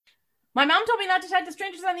My mom told me not to talk to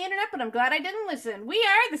strangers on the internet, but I'm glad I didn't listen. We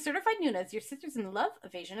are the Certified Nunas, your sisters in the love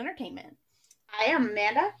of Asian entertainment. I am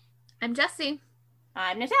Amanda. I'm Jesse.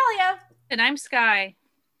 I'm Natalia. And I'm Sky.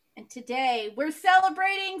 And today we're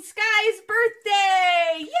celebrating Sky's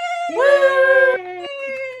birthday! Yay! Yay!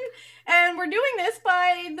 And we're doing this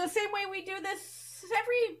by the same way we do this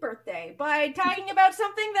every birthday, by talking about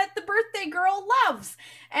something that the birthday girl loves.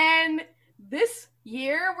 And this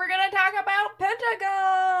year we're going to talk about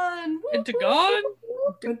Pentagon! Pentagon?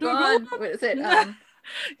 Pentagon? What is it? Yeah.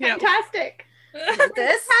 Fantastic.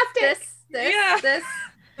 This, Yeah. this,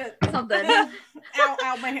 something.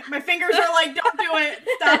 Ow, my fingers are like, don't do it.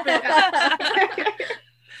 Stop it.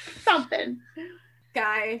 Something.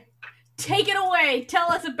 Guy, take it away.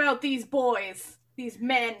 Tell us about these boys, these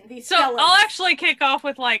men, these So fellas. I'll actually kick off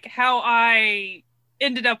with like how I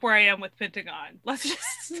ended up where I am with Pentagon. Let's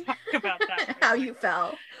just talk about that. How you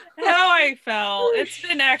fell. How I fell. It's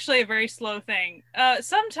been actually a very slow thing.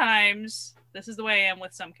 Sometimes, this is the way I am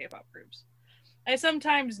with some K-pop groups. I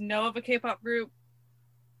sometimes know of a K-pop group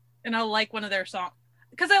and I'll like one of their songs.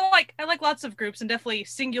 Because I like lots of groups and definitely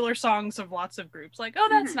singular songs of lots of groups. Like, oh,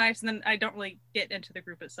 that's nice. And then I don't really get into the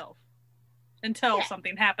group itself until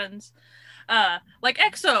something happens. Like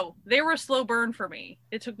EXO, they were a slow burn for me.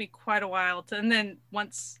 It took me quite a while to, and then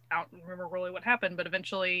once, I don't remember really what happened, but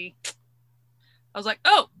eventually I was like,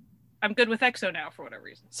 oh, I'm good with EXO now for whatever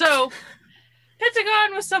reason. So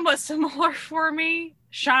Pentagon was somewhat similar for me.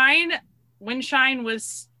 Shine, when Shine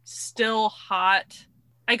was still hot,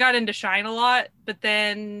 I got into Shine a lot, but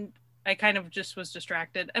then I kind of just was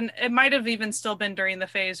distracted. And it might have even still been during the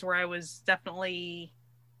phase where I was definitely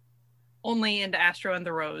only into Astro and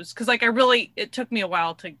the Rose. Because like it took me a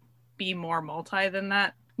while to be more multi than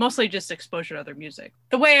that. Mostly just exposure to other music.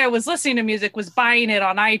 The way I was listening to music was buying it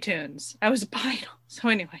on iTunes. I was buying it. So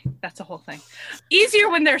anyway, that's a whole thing. Easier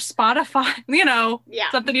when there's Spotify,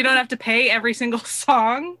 something you don't have to pay every single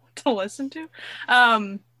song to listen to.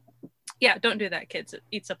 Yeah, don't do that, kids. It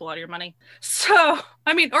eats up a lot of your money. So,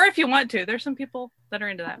 I mean, or if you want to, there's some people that are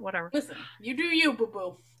into that, whatever. Listen, you do you,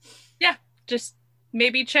 boo-boo. Yeah, just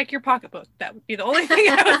maybe check your pocketbook. That would be the only thing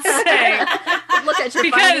I would say. Look at your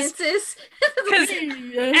finances. Because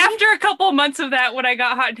after a couple months of that, when I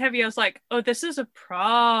got hot and heavy, I was like, oh, this is a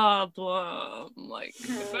problem. Like,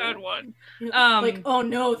 a bad one. Like, oh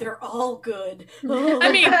no, they're all good. I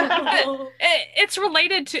mean, it's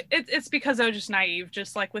related to, it's because I was just naive,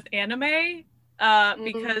 just like with anime,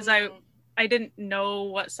 because I didn't know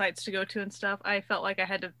what sites to go to and stuff. I felt like I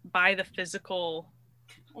had to buy the physical.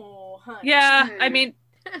 Oh, honey. Yeah, I mean,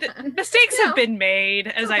 mistakes have been made,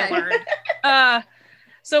 as I learned.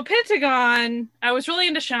 So Pentagon, I was really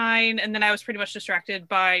into Shine, and then I was pretty much distracted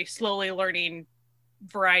by slowly learning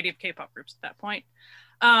variety of K-pop groups at that point.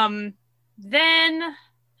 Then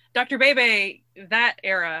Dr. Bebe, that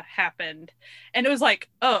era happened, and it was like,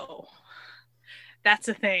 oh, that's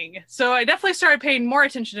a thing. So I definitely started paying more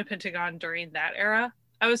attention to Pentagon during that era.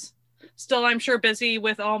 I was still, I'm sure, busy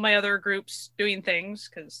with all my other groups doing things,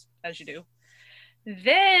 because as you do.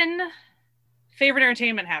 Then Favorite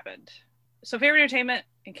Entertainment happened. So Favorite Entertainment,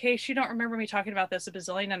 in case you don't remember me talking about this a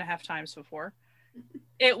bazillion and a half times before,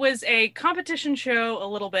 it was a competition show a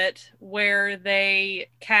little bit where they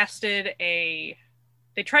they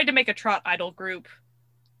tried to make a trot idol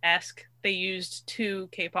group-esque. They used 2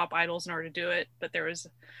 K-pop idols in order to do it, but there was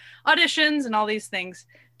auditions and all these things.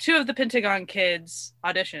 2 of the Pentagon kids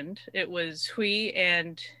auditioned. It was Hui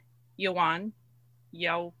and Yawan,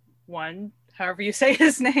 however you say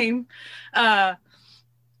his name. And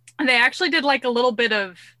they actually did like a little bit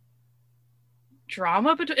of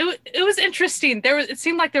drama, but it was interesting. It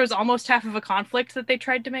seemed like there was almost half of a conflict that they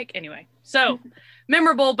tried to make. Anyway, so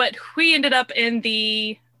memorable, but Hui ended up in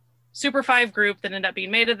the Super 5 group that ended up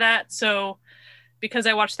being made of that. So because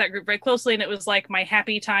I watched that group very closely, and it was like my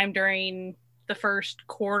happy time during the first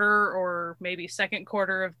quarter or maybe second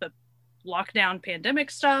quarter of the lockdown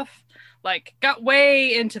pandemic stuff, like got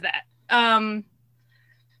way into that.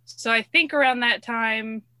 So I think around that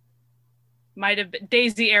time might have been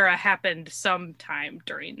Daisy era happened sometime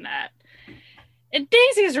during that. And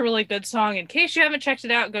Daisy is a really good song. In case you haven't checked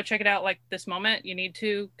it out, go check it out like this moment. You need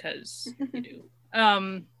to, because you do.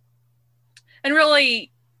 And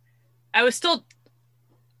really, I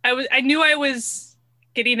knew I was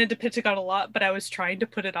getting into Pentagon a lot, but I was trying to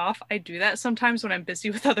put it off. I do that sometimes when I'm busy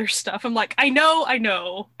with other stuff. I'm like, I know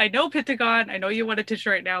Pentagon. I know you want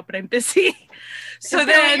attention right now, but I'm busy. So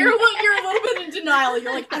then you're a little bit in denial.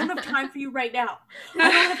 You're like, I don't have time for you right now.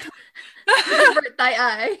 I don't have time Avert thy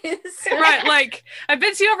eyes. Right, like I'm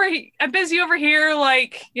busy over here,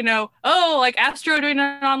 like, you know, oh, like Astro doing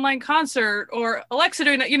an online concert or Alexa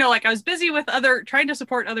doing it, you know, like I was busy with trying to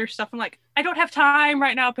support other stuff. I'm like, I don't have time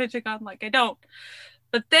right now, Pentagon, like I don't.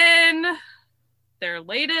 But then their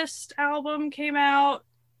latest album came out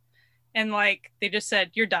and like they just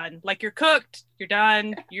said, you're done, like you're cooked, you're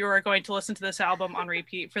done, you are going to listen to this album on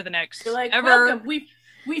repeat for the next You're like, ever. welcome.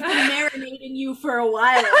 We've been marinating you for a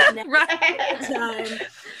while. Right. Time.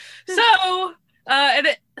 So,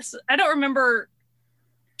 I don't remember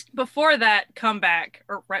before that comeback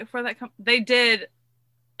or right before that they did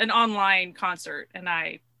an online concert and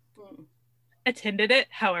I attended it.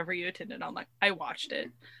 However you attended online, I watched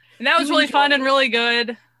it and that was really fun and really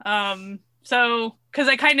good. So because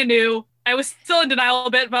I kind of knew I was still in denial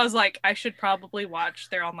a bit, but I was like, I should probably watch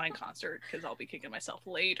their online concert because I'll be kicking myself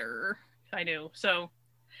later. I knew. So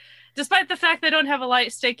despite the fact that I don't have a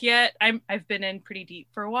light stick yet, I've been in pretty deep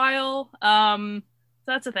for a while. So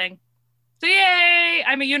that's a thing. So yay!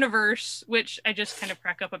 I'm a universe, which I just kind of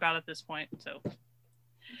crack up about at this point. So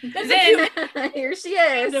then here she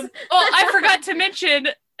is. Oh, I forgot to mention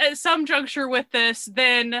at some juncture with this,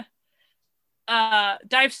 then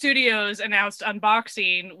Dive Studios announced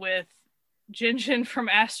unboxing with Jinjin from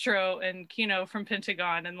Astro and Kino from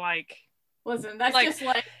Pentagon, and like, listen, that's like, just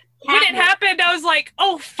like when it happened, I was like,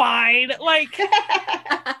 oh, fine. Like,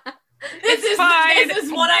 this is fine. This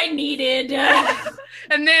is what I needed.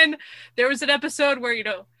 And then there was an episode where, you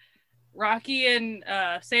know, Rocky and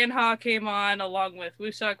Sanha came on along with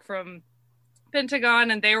Woosuck from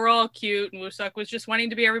Pentagon, and they were all cute, and Woosuck was just wanting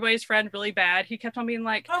to be everybody's friend really bad. He kept on being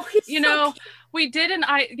like, oh, he's you know, we did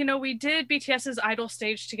BTS's Idol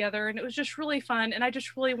stage together, and it was just really fun, and I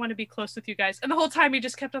just really want to be close with you guys. And the whole time he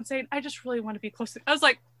just kept on saying, I just really want to be close. I was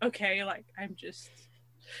like, okay, like,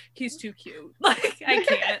 he's too cute. Like, I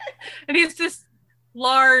can't. And he's this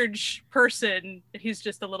large person, and he's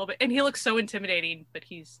just a little bit, and he looks so intimidating, but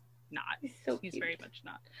he's not. He's very much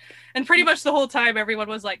not. And pretty much the whole time everyone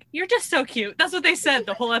was like, you're just so cute. That's what they said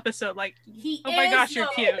the whole episode. Like, oh my gosh, you're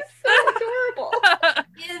cute. So adorable.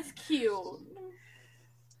 He is cute.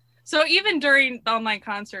 So even during the online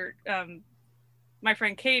concert, my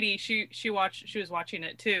friend Katie, she was watching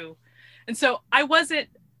it too. And so I wasn't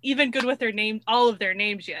even good with their names, all of their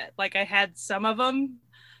names yet. Like I had some of them,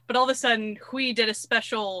 but all of a sudden Hui did a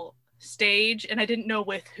special stage and I didn't know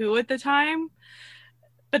with who at the time.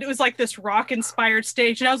 But it was like this rock-inspired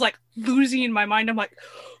stage, and I was like losing my mind. I'm like,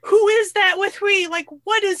 "Who is that with Hui? Like,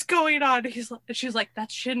 what is going on?" She's like,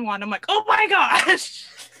 "That's Shinwon." I'm like, "Oh my gosh!"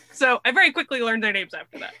 So I very quickly learned their names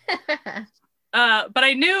after that. But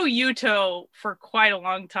I knew Yuto for quite a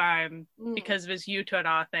long time because of his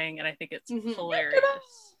Yuto thing, and I think it's hilarious.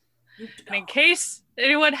 And in case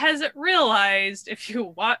anyone hasn't realized, if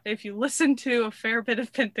you listen to a fair bit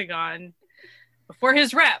of Pentagon. Before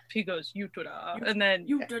his rap, he goes Yutoda, and then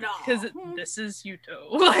because this is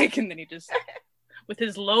Yuto, like, and then he just with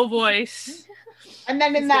his low voice. And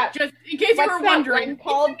then in that, just in case you were wondering,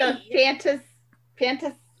 called the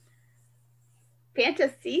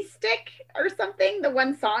Fantasy Stick or something. The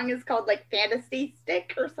one song is called like Fantasy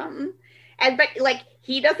Stick or something. And but like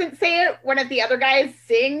he doesn't say it. One of the other guys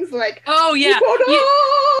sings like, oh yeah,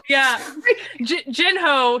 yeah.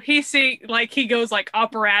 Jinho, he goes like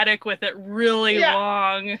operatic with it, really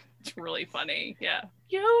long. It's really funny. Yeah.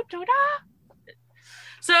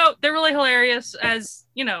 So they're really hilarious. As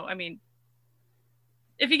you know, I mean,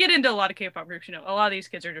 if you get into a lot of K-pop groups, you know a lot of these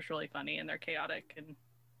kids are just really funny and they're chaotic and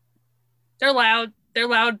they're loud. They're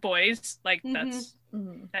loud boys. Like that's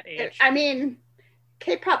that age. I mean.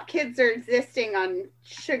 K-pop kids are existing on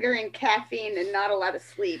sugar and caffeine and not a lot of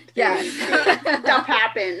sleep. Yeah. Stuff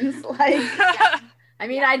happens. Like, I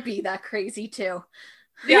mean, I'd be that crazy too.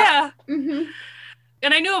 Yeah. Mm-hmm.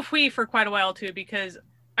 And I knew of Hui for quite a while too, because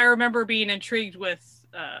I remember being intrigued with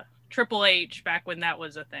Triple H back when that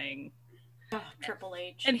was a thing. Oh, Triple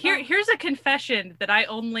H. And here's a confession that I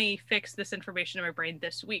only fixed this information in my brain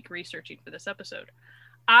this week researching for this episode.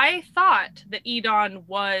 I thought that Edon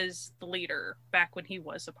was the leader back when he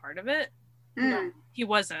was a part of it. No. He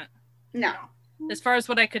wasn't. No. As far as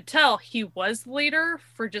what I could tell, he was the leader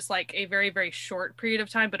for just like a very, very short period of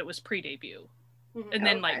time, but it was pre-debut. And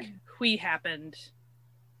then like Hui happened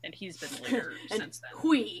and he's been the leader since then.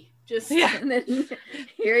 Hui. Just and then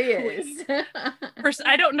here he is. First,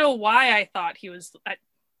 I don't know why I thought he was. I'm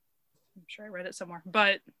sure I read it somewhere,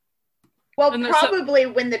 but well, probably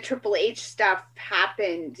when the Triple H stuff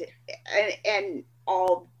happened and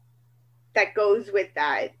all that goes with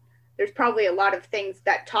that, there's probably a lot of things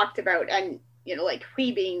that talked about, and you know, like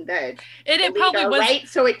Hui being the leader, probably was, right?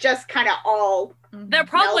 So it just kind of all that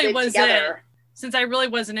probably melded was together. it. Since I really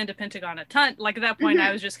wasn't into Pentagon a ton, like at that point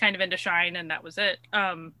I was just kind of into Shine and that was it.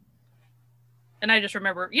 And I just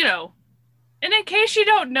remember, you know, and in case you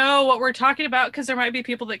don't know what we're talking about, because there might be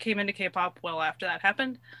people that came into K-pop well after that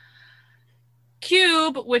happened.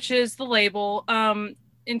 Cube, which is the label,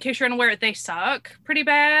 in case you're unaware, they suck pretty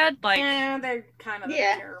bad. Like, yeah, they're kind of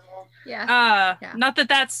terrible. Yeah. Not that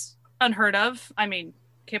that's unheard of. I mean,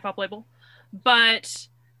 K-pop label, but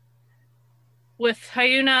with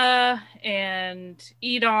Hyuna and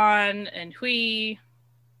Edon and Hui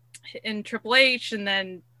and Triple H, and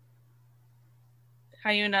then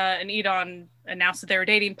Hyuna and Edon announced that they were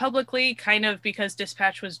dating publicly, kind of because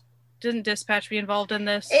didn't Dispatch be involved in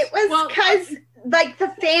this? It was because like the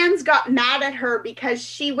fans got mad at her because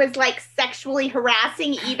she was like sexually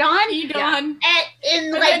harassing Edon. Edon.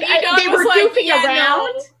 And like they were goofing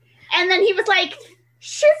around. No. And then he was like,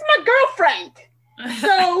 she's my girlfriend.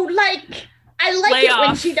 So like I like it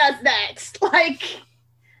when she does that. Like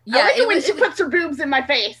I like it when she puts her boobs in my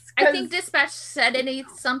face. I think Dispatch said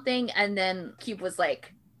something and then Cube was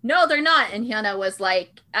like, no, they're not. And Hyuna was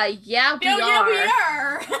like, yeah, we are. Yeah, we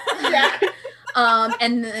are. Yeah.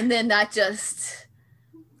 And then that just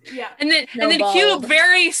and then Cube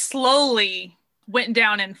very slowly went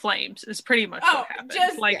down in flames is pretty much what happened.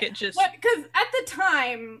 Because at the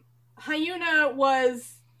time Hyuna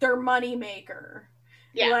was their money maker.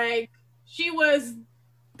 Yeah. Like she was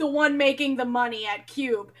the one making the money at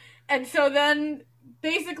Cube. And so then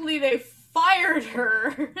basically they fired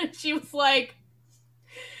her and she was like,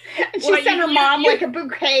 she sent her mom like a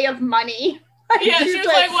bouquet of money. Yeah, she was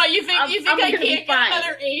like, what, you think I can't get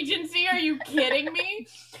another agency? Are you kidding me?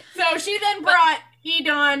 So she then brought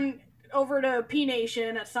Edon over to P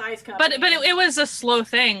Nation, a size company. But it was a slow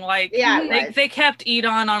thing. Like they kept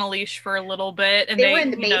Edon on a leash for a little bit, and they were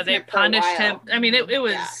in the basement they punished him. I mean, it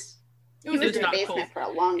was in the not basement cool for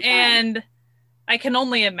a long time. And I can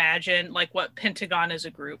only imagine like what Pentagon as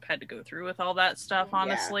a group had to go through with all that stuff.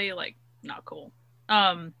 Honestly, like not cool.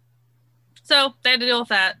 So they had to deal with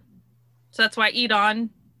that. So that's why Edon,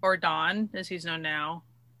 or Don, as he's known now,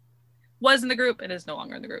 was in the group and is no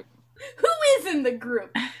longer in the group. Who is in the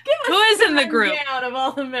group? Who is in the group? Out of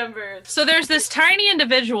all the members. So there's this tiny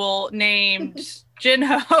individual named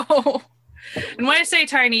Jinho. And when I say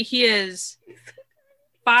tiny, he is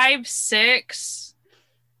 5'6",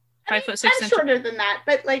 5'6". I'm shorter than that,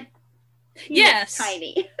 but like, yes,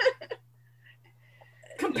 tiny.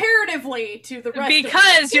 Comparatively to the rest.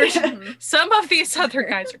 Because some of these other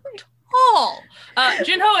guys are tall.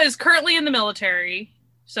 Jinho is currently in the military,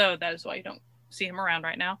 so that is why you don't see him around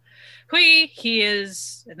right now. Hui, he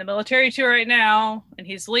is in the military too right now, and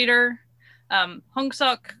he's leader.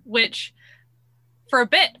 Hongsuk, which for a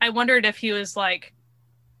bit I wondered if he was like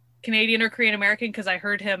Canadian or Korean American because I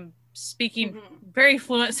heard him speaking very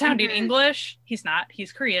fluent sounding English. He's not.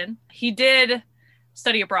 He's Korean. He did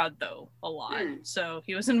study abroad though a lot. So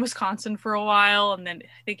he was in Wisconsin for a while, and then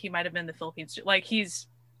I think he might have been in the Philippines. Like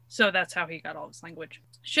so that's how he got all his language.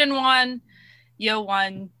 Shinwon,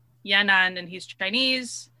 Yeowon, Yanan, and he's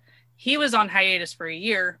Chinese. He was on hiatus for a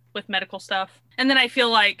year with medical stuff. And then I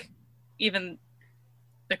feel like even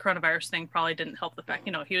the coronavirus thing probably didn't help the fact,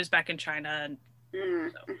 he was back in China.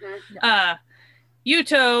 And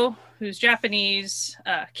Yuto, who's Japanese,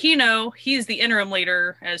 Kino, he's the interim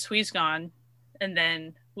leader as Hui's gone, and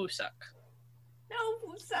then Woo-suk. No,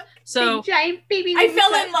 Woo-suk. So big giant baby I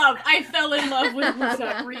fell in love with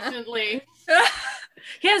Woo-suk recently.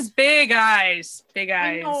 He has big eyes. Big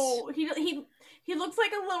eyes. Oh, he looks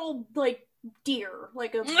like a little deer,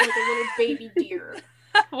 like a little baby deer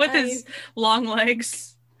with his long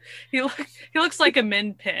legs. He looks like a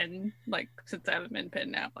min pin, like since I have a min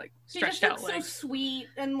pin now, like stretched out legs. So sweet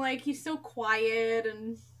and like he's so quiet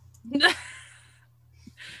and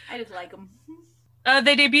I just like him.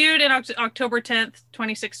 They debuted in October 10th,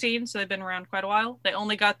 2016, so they've been around quite a while. They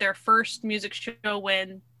only got their first music show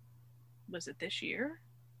win. Was it this year?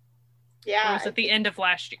 Yeah. Or was it the end of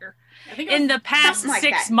last year? I think in the past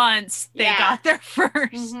 6 months, they got their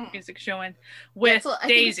first music show in with Daisy. I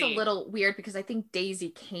think it's a little weird because I think Daisy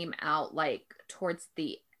came out like towards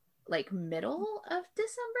the middle of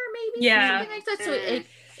December, maybe. Yeah. Something like that. So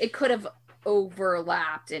it could have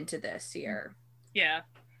overlapped into this year. Yeah.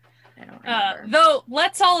 I don't remember. Though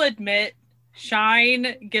let's all admit,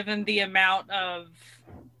 Shine, given the amount of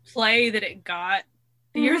play that it got,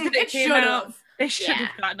 the years that it came out, they should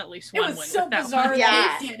have gotten at least one win. It was so bizarre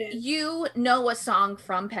that they did it. You know a song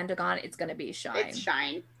from Pentagon, it's going to be Shine. It's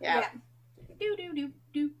Shine. Yeah. Do do do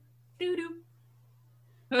do do do.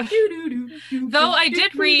 Though I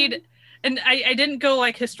did read, and I didn't go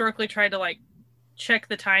historically try to check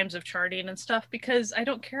the times of charting and stuff because I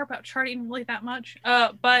don't care about charting really that much.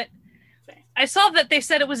 But I saw that they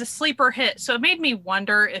said it was a sleeper hit, so it made me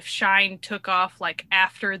wonder if Shine took off like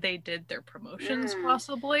after they did their promotions,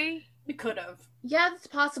 possibly. It could have. Yeah, it's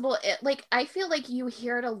possible. I feel like you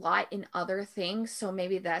hear it a lot in other things, so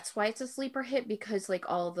maybe that's why it's a sleeper hit, because like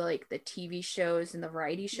all the the TV shows and the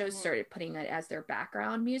variety shows started putting it as their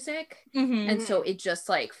background music, and so it just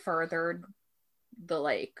like furthered the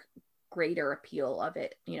like greater appeal of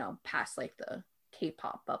it, past like the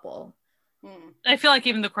K-pop bubble. I feel like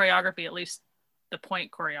even the choreography, at least the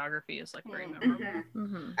point choreography, is like very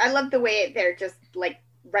memorable. I love the way they're just like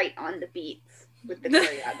right on the beats with the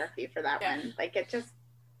choreography for that one. Like it's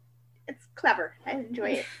clever. I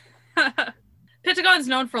enjoy it. Pentagon's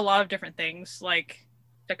known for a lot of different things. Like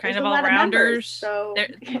they're kind of all-rounders. So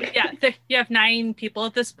you have 9 people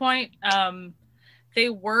at this point. They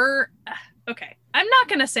were okay. I'm not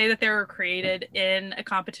gonna say that they were created in a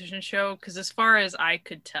competition show because, as far as I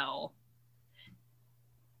could tell,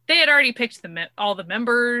 they had already picked all the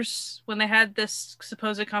members when they had this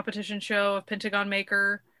supposed competition show of Pentagon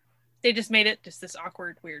Maker. They just made it just this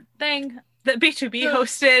awkward, weird thing that BTOB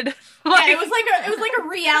hosted. It was like a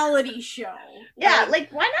reality show. Yeah,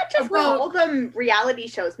 like why not just call them reality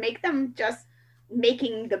shows? Make them just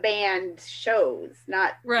making the band shows,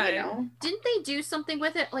 not Didn't they do something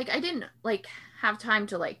with it? Like I didn't have time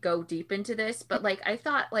to go deep into this, but I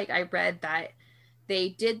thought I read that they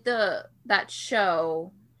did that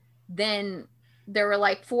show. Then there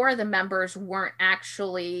were 4 of the members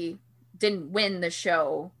didn't win the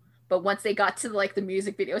show, but once they got to the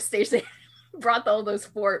music video stage, they brought all those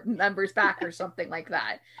 4 members back or something like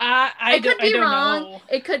that. I could be wrong. Know.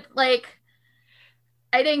 It could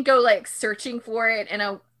I didn't go searching for it, and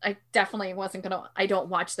I definitely wasn't gonna. I don't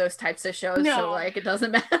watch those types of shows, so it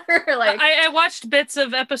doesn't matter. I watched bits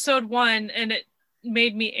of episode 1, and it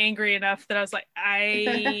made me angry enough that I was like,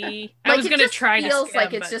 I was gonna try to. It feels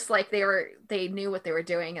it's just they knew what they were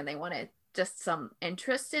doing, and they wanted just some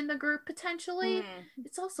interest in the group potentially.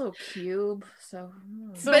 It's also Cube, so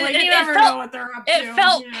you never know what they're up to. It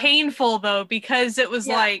felt painful though, because it was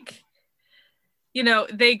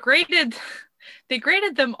they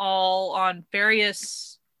graded them all on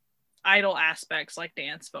various idol aspects like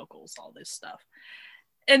dance, vocals, all this stuff.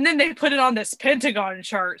 And then they put it on this Pentagon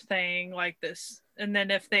chart thing like this. And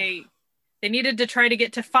then if they needed to try to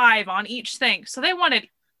get to 5 on each thing. So they wanted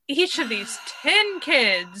each of these 10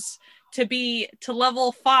 kids to be to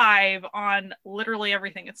level 5 on literally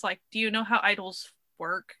everything. It's like, do you know how idols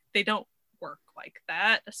work? They don't work like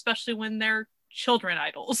that, especially when they're children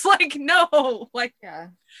idols. No.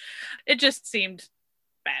 It just seemed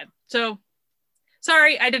bad. So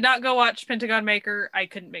sorry, I did not go watch Pentagon Maker. I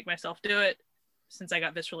couldn't make myself do it since I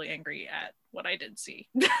got viscerally angry at what I did see.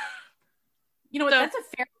 You know what? That's a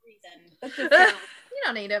fair reason. You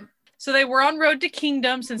don't need him. So they were on Road to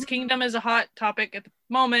Kingdom. Since Kingdom is a hot topic at the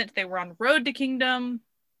moment, they were on Road to Kingdom.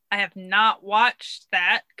 I have not watched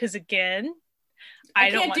that because, again, I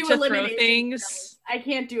don't want to throw things. Shows. I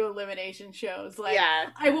can't do elimination shows.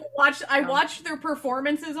 I watched their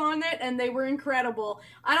performances on it, and they were incredible.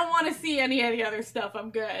 I don't want to see any of the other stuff. I'm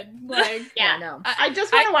good. No. I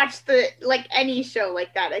just want to watch any show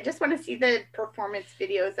like that. I just want to see the performance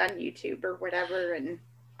videos on YouTube or whatever.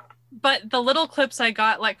 But the little clips I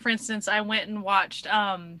got, for instance, I went and watched.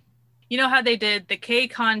 You know how they did the K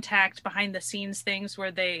Contact behind the scenes things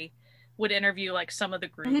where they would interview some of the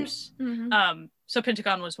groups. So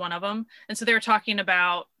Pentagon was one of them, and so they were talking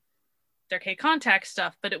about their K Contact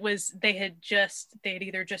stuff, but it was they had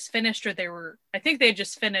either just finished or I think they had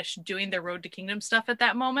just finished doing their Road to Kingdom stuff at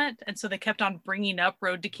that moment, and so they kept on bringing up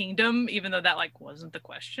Road to Kingdom even though that wasn't the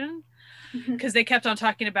question, because they kept on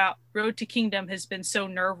talking about Road to Kingdom has been so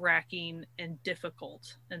nerve-wracking and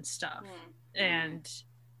difficult and stuff, and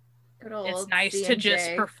it's nice CNJ. To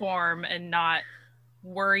just perform and not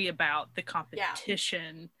worry about the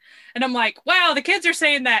competition. And I'm like, wow, the kids are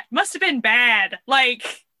saying that must have been bad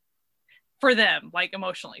for them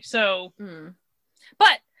emotionally. So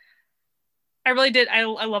but I really did I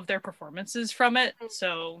love their performances from it,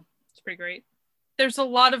 so it's pretty great. There's a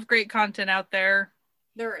lot of great content out there.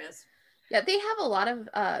 There is. Yeah, they have a lot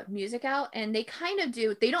of music out, and they kind of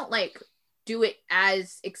do, they don't do it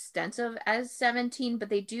as extensive as 17, but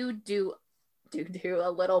they do a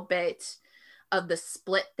little bit of the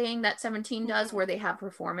split thing that 17 does, where they have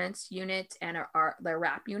performance units and their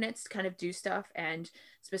rap units kind of do stuff and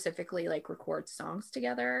specifically record songs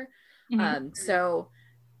together. So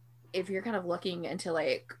if you're kind of looking into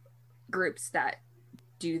groups that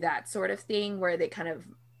do that sort of thing where they kind of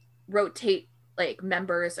rotate like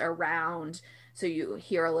members around, so you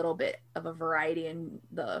hear a little bit of a variety in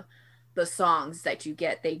the songs that you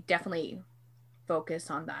get. They definitely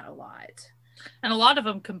focus on that a lot, and a lot of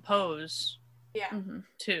them compose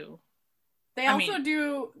too. They also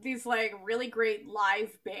do these like really great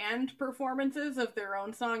live band performances of their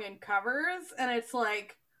own song and covers, and it's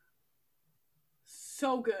like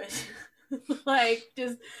so good. Like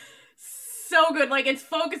just so good. Like it's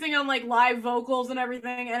focusing on like live vocals and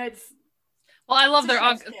everything, and it's I love their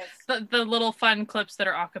the little fun clips that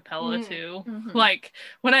are a cappella too. Like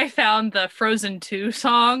when I found the Frozen 2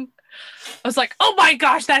 song, I was like, oh my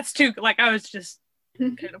gosh, that's too, like I was just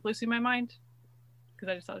kind of losing my mind because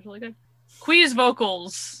I just thought it was really good. Quee's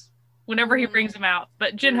vocals whenever he brings them out,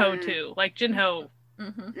 but Jinho too. Like Jinho.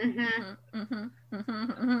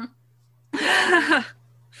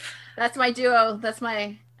 That's my duo.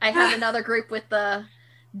 I have another group with the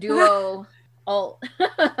duo alt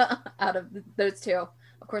out of those two.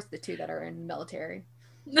 Of course, the two that are in military.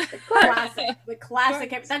 The classic.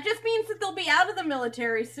 That just means that they'll be out of the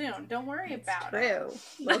military soon. Don't worry about it. True.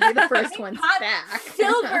 They'll be the first ones back.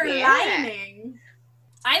 Silver lining.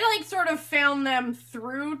 I like sort of found them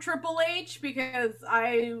through Triple H because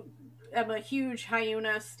I am a huge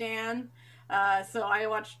Hyuna stan. So I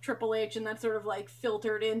watched Triple H and that sort of like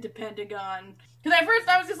filtered into Pentagon. Because at first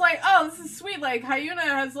I was just like, oh, this is sweet. Like Hyuna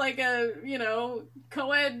has like a,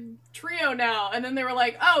 co-ed trio now. And then they were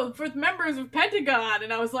like, oh, with members of Pentagon.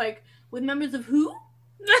 And I was like, with members of who?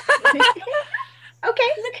 Okay.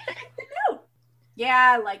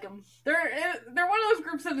 Yeah, I like them. They're one of those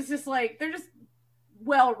groups that is just like, they're just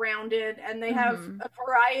well-rounded, and they have a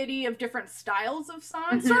variety of different styles of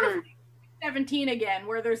songs, sort of 17 again,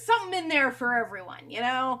 where there's something in there for everyone,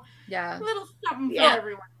 Yeah. A little something for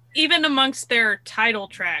everyone. Even amongst their title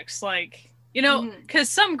tracks, like, because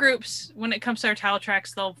some groups, when it comes to their title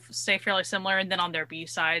tracks, they'll stay fairly similar, and then on their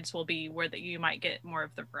B-sides will be where you might get more of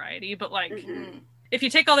the variety, but like, if you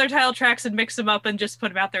take all their title tracks and mix them up and just put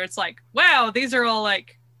them out there, it's like, wow, these are all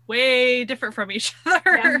like way different from each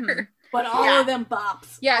other. But all of them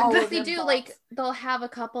bops. Yeah, because they do, like, they'll have a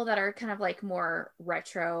couple that are kind of, like, more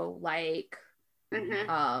retro, like,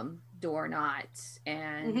 Door Knots,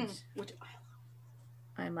 and which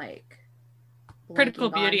I'm, like... Critical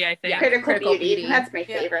Beauty, I think. Yeah, Critical Beauty. That's my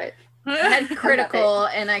favorite. I had Critical,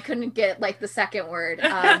 and I couldn't get, like, the second word.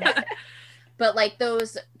 But, like,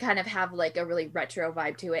 those kind of have, like, a really retro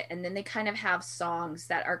vibe to it, and then they kind of have songs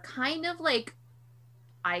that are kind of, like,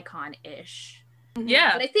 icon-ish.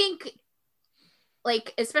 Yeah. But I think,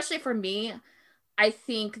 like, especially for me, I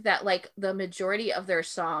think that, like, the majority of their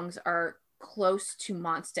songs are close to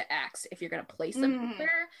Monsta X if you're going to place them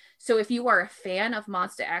there. So if you are a fan of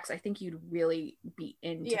Monsta X, I think you'd really be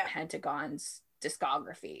into Pentagon's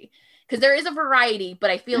discography. Because there is a variety, but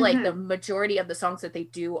I feel like the majority of the songs that they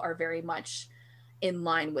do are very much in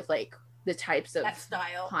line with, like, the types of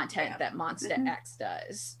style content that Monsta X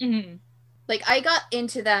does. Like, I got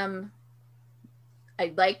into them...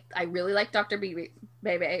 I really like Dr. Bebe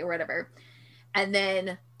or whatever. And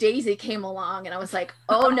then Daisy came along and I was like,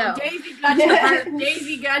 oh no. Daisy got your heart.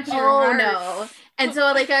 Daisy got your heart. Oh no. And so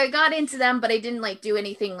like I got into them, but I didn't like do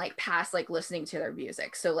anything like past like listening to their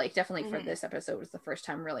music. So like definitely for this episode was the first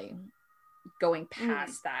time really going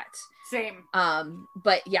past that. Same.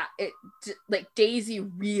 But yeah, it like Daisy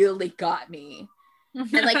really got me.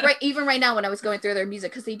 And like even right now when I was going through their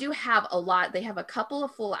music, because they do have a lot, they have a couple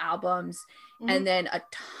of full albums and then a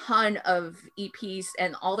ton of EPs,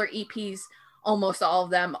 and all their EPs, almost all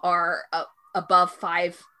of them are above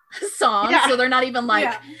 5 songs, so they're not even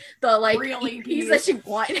like the like real EPs that you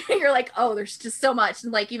want. You're like, oh, there's just so much.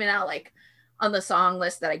 And like even now, like on the song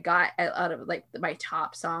list that I got out of like my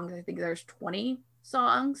top songs, I think there's 20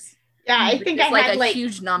 songs. Yeah, I think I like had a like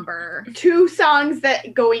huge number. 2 songs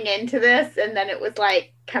that going into this, and then it was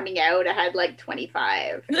like coming out, I had like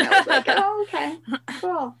 25. And I was like, oh, okay,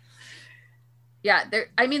 cool. Yeah,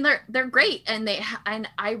 they're great, and and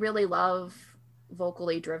I really love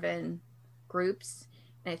vocally driven groups,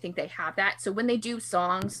 and I think they have that. So when they do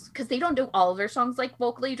songs, because they don't do all of their songs like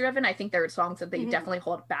vocally driven, I think there are songs that they definitely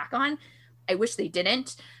hold back on. I wish they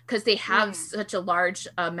didn't, because they have such a large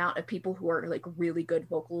amount of people who are like really good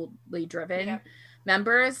vocally driven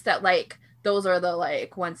members that like those are the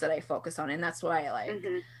like ones that I focus on, and that's why I like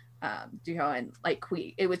and like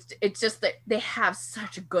Quee. It's just that they have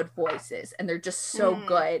such good voices and they're just so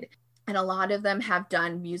good, and a lot of them have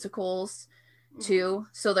done musicals too,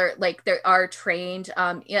 so they are trained.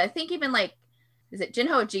 I think even like, is it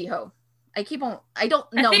Jinho or Jiho? I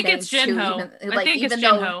don't know. I think it's Jinho. I think it's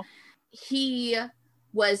Jinho. He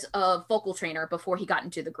was a vocal trainer before he got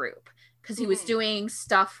into the group. because he was doing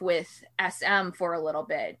stuff with SM for a little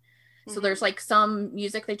bit. So there's like some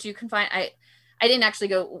music that you can find. I didn't actually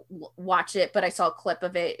go watch it, but I saw a clip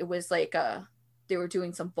of it. It was like they were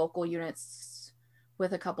doing some vocal units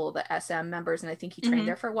with a couple of the SM members, and I think he trained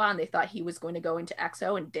there for a while, and they thought he was going to go into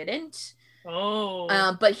EXO and didn't.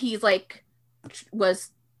 But he's like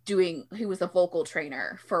he was a vocal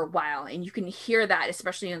trainer for a while, and you can hear that,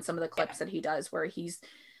 especially in some of the clips that he does, where he's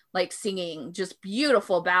like singing just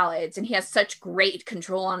beautiful ballads, and he has such great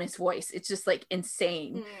control on his voice. It's just like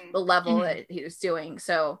insane the level that he was doing.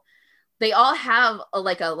 So they all have a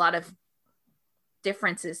lot of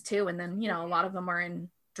differences too, and then a lot of them are in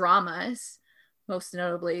dramas, most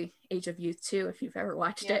notably Age of Youth 2, if you've ever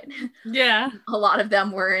watched it. Yeah. A lot of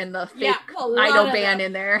them were in the fake idol band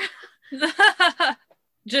in there.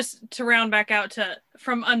 Just to round back out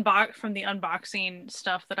from the unboxing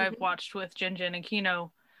stuff that I've watched with Jinjin and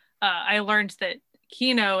Kino, I learned that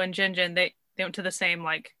Kino and Jinjin, they went to the same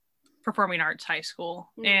like performing arts high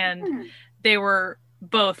school, and they were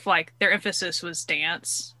both like, their emphasis was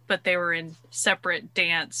dance, but they were in separate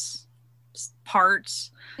dance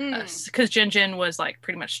parts, because Jinjin was like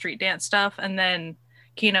pretty much street dance stuff, and then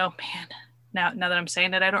Kino, man, now that I'm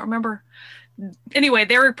saying it, I don't remember. Anyway,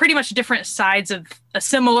 they were pretty much different sides of a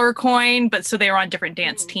similar coin, but so they were on different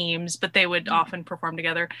dance teams, but they would often perform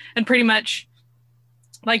together. And pretty much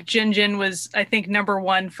like Jinjin was, I think,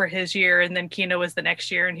 #1 for his year, and then Kino was the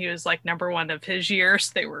next year, and he was like #1 of his year.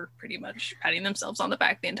 So they were pretty much patting themselves on the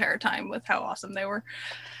back the entire time with how awesome they were.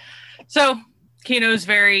 So Kino's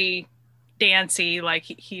very dancey, like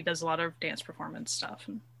he does a lot of dance performance stuff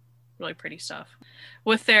and really pretty stuff.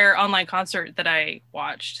 With their online concert that I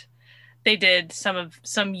watched, they did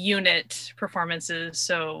some unit performances.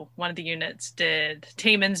 So one of the units did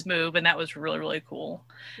Taemin's Move, and that was really, really cool.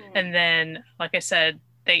 And then, like I said,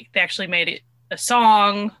 they actually made it a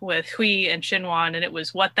song with Hui and Shinwon, and it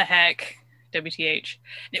was What the Heck, WTH.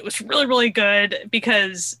 And it was really, really good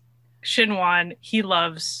because Shinwon, he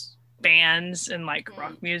loves bands and like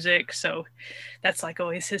rock music. So that's like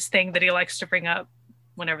always his thing that he likes to bring up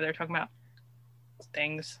whenever they're talking about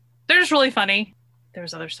things. They're just really funny. There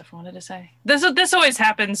was other stuff I wanted to say. This always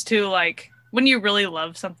happens too, like when you really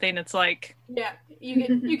love something, it's like you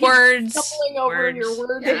get words stumbling over your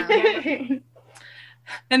words.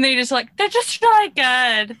 And they're just like, they're just really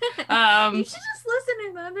good. You should just listen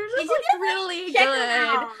to them. They're just like really good.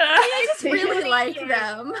 I just really like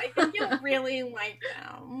them. I think you'll really like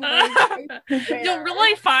them. You'll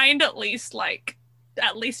really find at least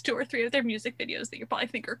 2 or 3 of their music videos that you probably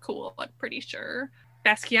think are cool. I'm pretty sure.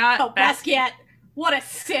 Basquiat. Oh, Basquiat. What a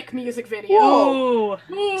sick music video. Ooh.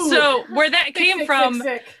 So where that came from,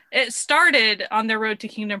 it started on their Road to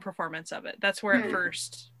Kingdom performance of it. That's where it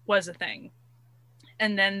first was a thing.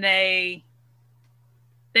 And then they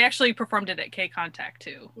actually performed it at K Contact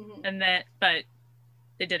too. But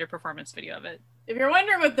they did a performance video of it. If you're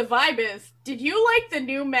wondering what the vibe is, did you like the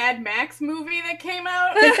new Mad Max movie that came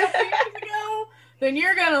out a couple years ago? Then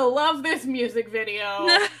you're gonna love this music video.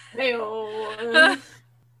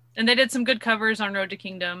 And they did some good covers on Road to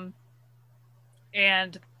Kingdom.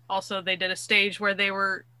 And also they did a stage where they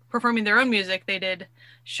were performing their own music. They did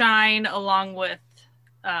Shine along with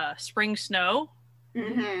Spring Snow.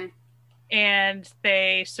 And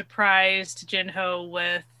they surprised Jinho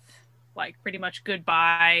with like pretty much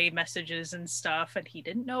goodbye messages and stuff, and he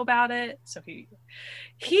didn't know about it, so he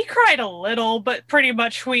cried a little, but pretty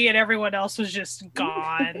much Hui and everyone else was just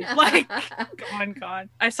gone. Like gone.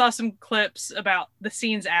 I saw some clips about the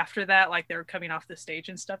scenes after that, like they were coming off the stage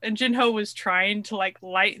and stuff, and Jinho was trying to like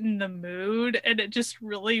lighten the mood, and it just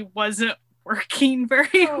really wasn't working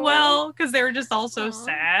very well because they were just all so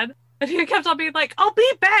sad. And he kept on being like, I'll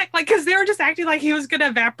be back, like, because they were just acting like he was going to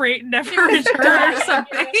evaporate and never return or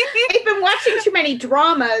something. They've been watching too many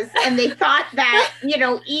dramas, and they thought that,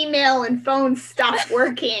 email and phone stopped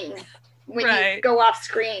working when you go off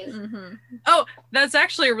screen. Oh, that's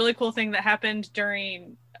actually a really cool thing that happened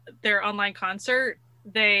during their online concert.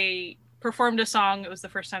 They performed a song. It was the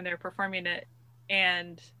first time they were performing it,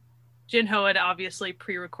 and Jinho had obviously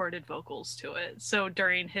pre-recorded vocals to it. So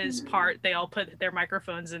during his part, they all put their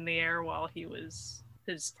microphones in the air while his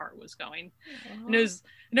part was going. And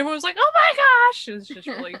everyone was like, "Oh my gosh!" It was just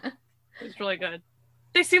really, it was really good.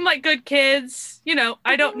 They seem like good kids.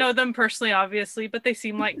 I don't know them personally, obviously, but they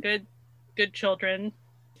seem like good children.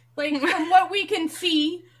 Like from what we can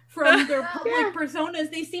see from their public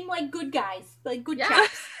personas, they seem like good guys, like good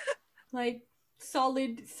chaps, like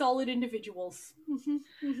solid individuals.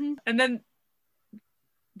 And then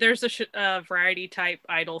there's a variety type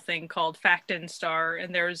idol thing called Factin Star,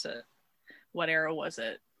 and there's what era was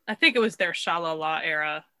it? I think it was their Shalala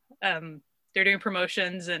era They're doing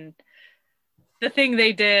promotions, and the thing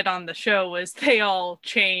they did on the show was they all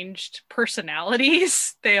changed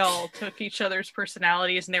personalities. They all took each other's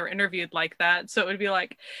personalities and they were interviewed like that. So it would be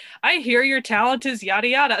like, I hear your talent is yada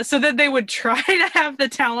yada. So then they would try to have the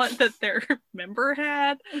talent that their member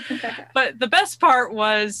had. But the best part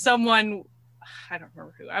was someone, I don't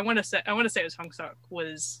remember who, I want to say it was Hongseok,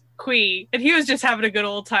 was Kui, and he was just having a good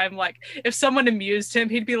old time. Like, if someone amused him,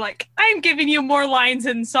 he'd be like, I'm giving you more lines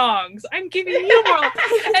in songs. I'm giving you more lines.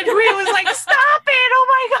 And Kui was like, stop it, oh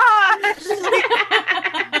my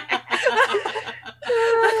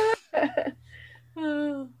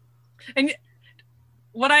gosh. And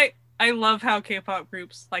what I love how K-pop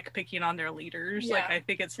groups like picking on their leaders. Yeah. Like, I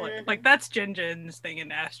think it's like that's Jin's thing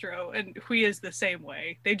in Astro, and Kui is the same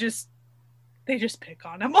way. They just pick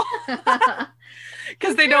on him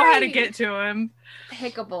because they know how to get to him.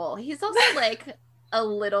 Pickable. He's also like a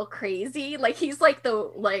little crazy. Like, he's like the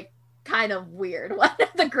like kind of weird one of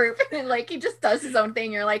the group, and like he just does his own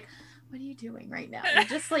thing. You're like, what are you doing right now? You're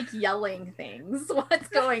just like yelling things. What's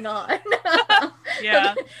going on?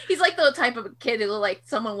 Yeah. He's like the type of kid who, like,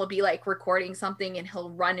 someone will be like recording something and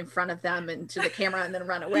he'll run in front of them and to the camera and then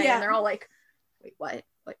run away. Yeah. And they're all like, wait, what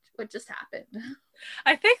just happened?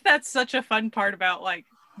 I think that's such a fun part about like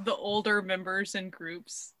the older members in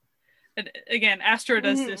groups. And again, Astro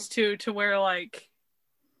does this too, to where like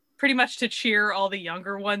pretty much to cheer all the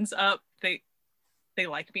younger ones up, they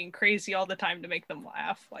like being crazy all the time to make them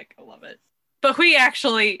laugh. Like, I love it. But we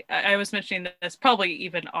actually, I was mentioning this probably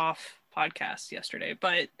even off podcast yesterday,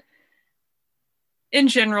 but in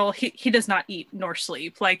general, he does not eat nor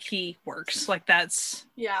sleep. Like, he works. Like, that's,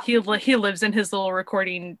 he lives in his little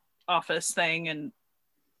recording office thing and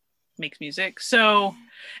makes music. So,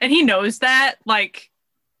 and he knows that, like,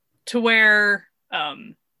 to where,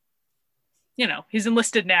 you know, he's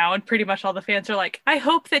enlisted now, and pretty much all the fans are like, I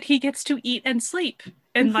hope that he gets to eat and sleep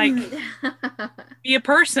and like be a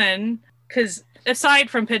person. Because aside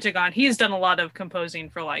from Pentagon, he's done a lot of composing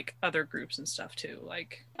for like other groups and stuff too.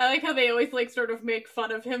 Like, I like how they always like sort of make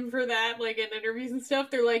fun of him for that, like in interviews and stuff.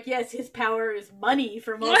 They're like, yes, his power is money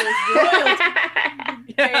from all those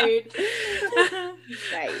royalties paid.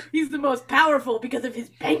 Right. He's the most powerful because of his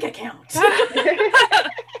bank account.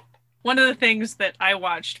 One of the things that I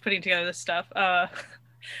watched putting together this stuff,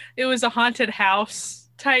 it was a haunted house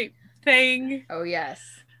type thing. Oh, yes.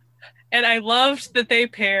 And I loved that they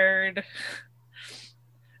paired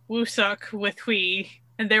Woosuk with Hui,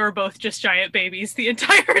 and they were both just giant babies the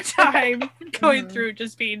entire time, going through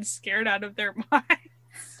just being scared out of their minds.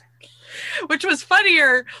 Which was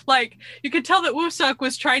funnier. Like, you could tell that Woosuk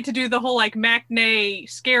was trying to do the whole, like, Maknae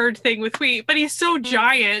scared thing with Hui, but he's so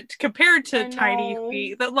giant compared to tiny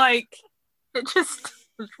Hui that, like, it just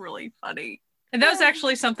was really funny. And that was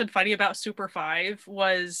actually something funny about Super 5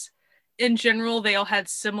 was, in general, they all had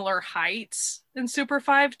similar heights in Super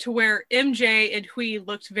 5 to where MJ and Hui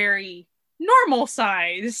looked very normal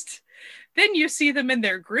sized. Then you see them in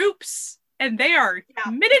their groups and they are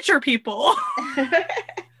miniature people.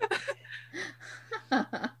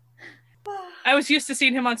 I was used to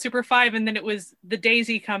seeing him on Super 5, and then it was the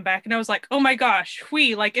Daisy comeback, and I was like, oh my gosh,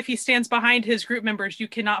 Hui, like, if he stands behind his group members, you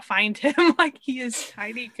cannot find him. Like, he is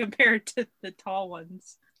tiny compared to the tall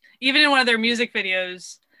ones. Even in one of their music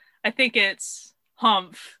videos, I think it's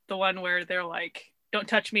Humph, the one where they're like, don't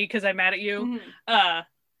touch me because I'm mad at you.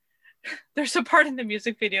 There's a part in the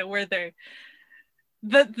music video where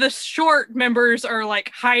the short members are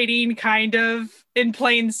like hiding kind of in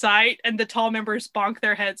plain sight, and the tall members bonk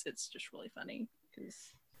their heads. It's just really funny.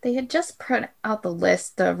 They had just put out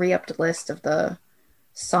the re-upped list of the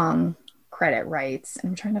song credit rights.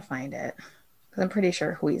 I'm trying to find it because I'm pretty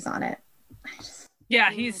sure Hui's on it. He's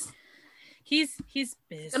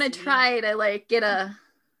busy. I'm gonna try to like get a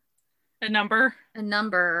number.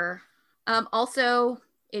 Also,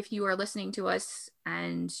 if you are listening to us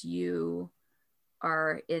and you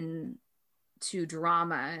are into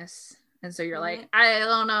dramas, and so you're like, I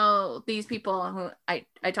don't know, these people who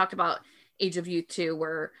I talked about Age of Youth too,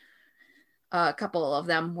 where a couple of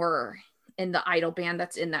them were in the idol band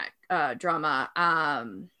that's in that drama.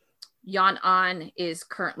 Yan An is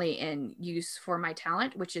currently in Use for My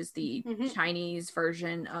Talent, which is the Chinese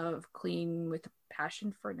version of Clean with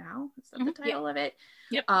Passion for Now. Is that the title of it?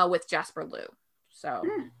 Yep. With Jasper Liu. So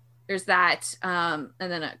there's that. And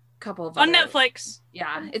then a couple of on Netflix.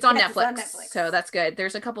 Yeah, it's on Netflix. So that's good.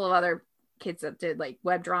 There's a couple of other kids that did like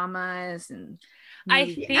web dramas and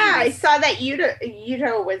I saw that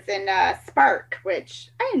Yuto was in Spark, which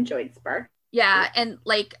I enjoyed Spark. Yeah, and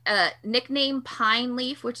like Nickname Pine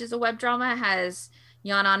Leaf, which is a web drama, has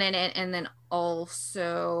Yan An in it, and then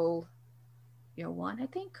also One, I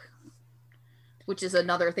think, which is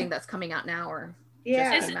another thing that's coming out now. Or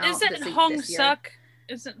isn't Hong Suk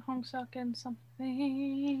in something?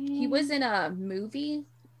 He was in a movie,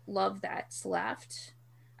 Love That's Left.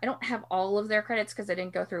 I don't have all of their credits because I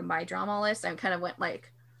didn't go through my drama list. I kind of went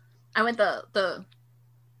the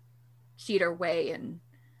cheater way and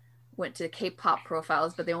went to K-pop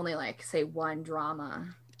profiles, but they only say one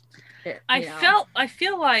drama. I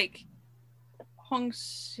feel like Hong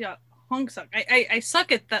Suk. I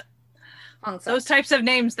suck at that. Those types of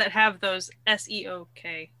names that have those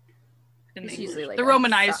SEOK. It's usually the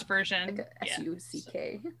romanized version. Like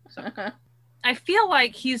SUCK. I feel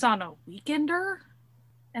like he's on a Weekender,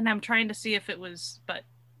 and I'm trying to see if it was, but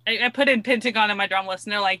I put in Pentagon in my drama list,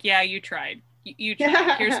 and they're like, yeah, you tried. You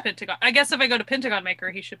tried. Here's Pentagon. I guess if I go to Pentagon Maker,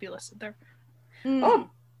 he should be listed there. Oh, a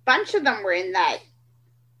bunch of them were in that.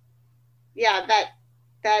 Yeah,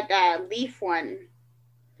 that Leaf one.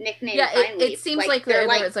 Nickname. Yeah, it seems like there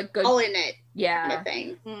was a good all in it. Yeah. Kind of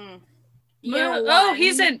thing.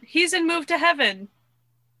 He's in Move to Heaven.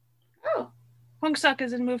 Oh. Hong Suk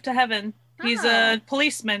is in Move to Heaven. He's a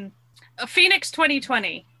policeman. Phoenix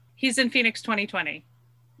 2020. He's in Phoenix 2020.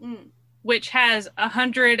 Which has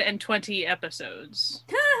 120 episodes.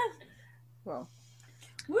 Well,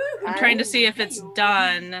 I'm trying to see if it's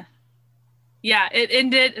done. Yeah,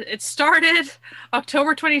 it started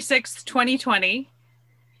October 26th, 2020.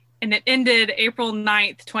 And it ended April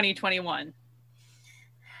 9th, 2021.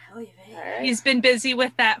 He's been busy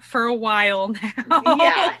with that for a while now.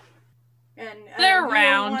 Yeah. And they're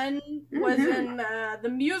around. One was in the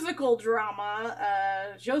musical drama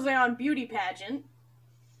Joseon Beauty Pageant,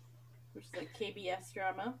 which is a KBS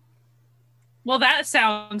drama. Well, that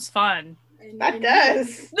sounds fun. That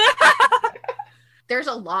does. There's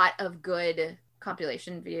a lot of good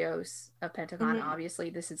compilation videos of Pentagon.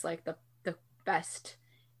 Obviously, this is the best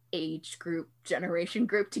age group, generation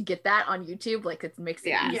group to get that on YouTube. It makes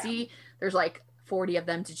it easy. Yeah. There's 40 of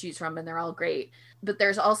them to choose from, and they're all great. But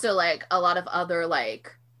there's also a lot of other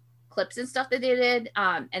clips and stuff that they did.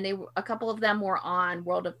 And a couple of them were on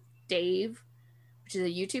World of Dave, which is a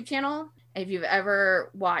YouTube channel. If you've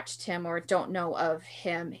ever watched him or don't know of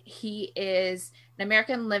him, he is an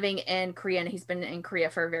American living in Korea, and he's been in Korea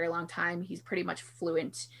for a very long time. He's pretty much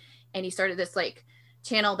fluent, and he started this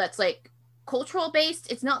channel that's cultural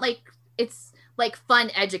based. It's not it's fun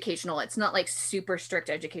educational. It's not super strict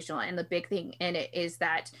educational. And the big thing in it is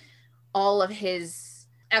that all of his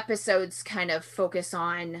episodes kind of focus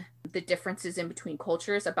on the differences in between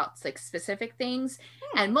cultures about specific things.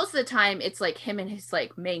 And most of the time it's him and his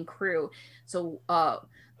main crew. So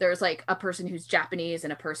there's a person who's Japanese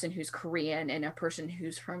and a person who's Korean and a person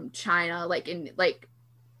who's from China,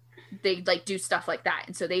 they do stuff like that.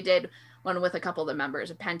 And so they did one with a couple of the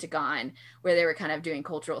members of Pentagon where they were kind of doing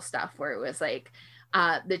cultural stuff where it was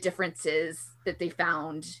the differences that they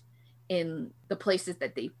found in the places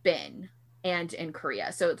that they've been and in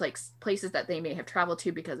Korea. So it's places that they may have traveled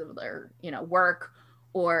to because of their, work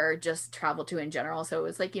or just travel to in general. So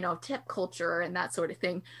it was tip culture and that sort of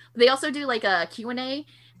thing. But they also do a Q&A,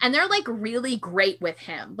 and they're really great with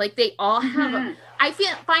him. They all have, I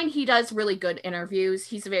find he does really good interviews.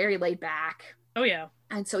 He's very laid back. Oh yeah.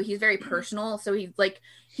 And so he's very personal. So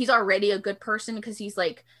he's already a good person because he's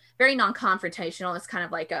very non-confrontational. It's kind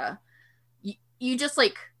of you just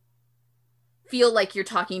feel like you're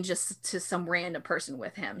talking just to some random person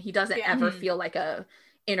with him. He doesn't ever feel like a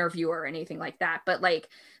interviewer or anything like that. But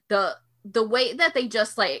the way that they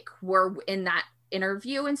just were in that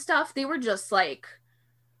interview and stuff, they were just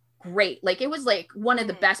great. It was one of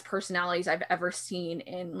the best personalities I've ever seen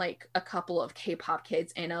in a couple of K-pop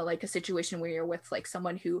kids in a situation where you're with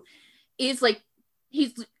someone who is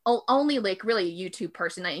he's only really a YouTube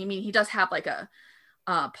person. I mean, he does have a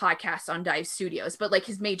podcast on Dive Studios, but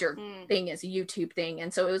his major thing is a YouTube thing.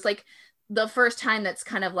 And so it was the first time that's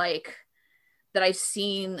kind of that I've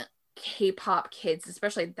seen K-pop kids,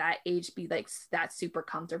 especially at that age, be that super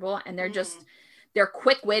comfortable, and they're just they're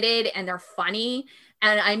quick-witted and they're funny.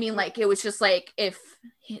 And I mean, it was just if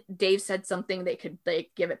Dave said something, they could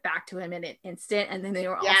give it back to him in an instant. And then they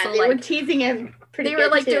were also they were teasing him pretty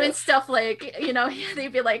good too. Doing stuff they'd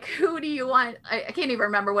be who do you want? I can't even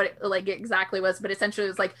remember what it exactly was, but essentially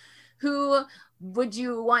it was who would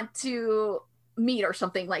you want to meet or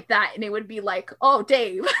something like that, and it would be oh,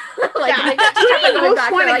 Dave. Who do you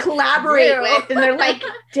most want to collaborate with? And they're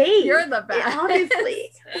Dave, you're the best,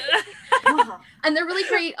 obviously. And they're really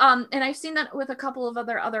great. And I've seen that with a couple of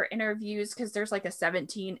other interviews, because there's a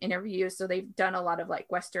 17 interviews, so they've done a lot of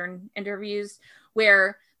Western interviews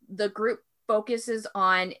where the group focuses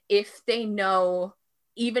on if they know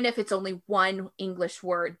even if it's only one English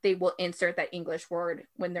word, they will insert that English word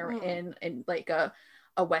when they're in like a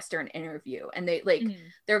Western interview. And they like,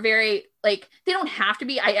 they're very like, they don't have to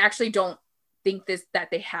be. I actually don't think that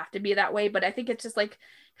they have to be that way, but I think it's just like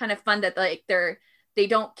kind of fun that like they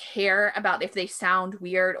don't care about if they sound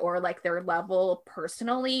weird or like their level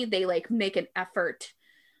personally. They like make an effort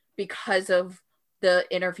because of the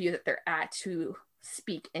interview that they're at to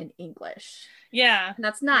speak in English. Yeah. And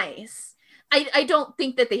that's nice. I don't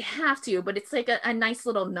think that they have to, but it's like a nice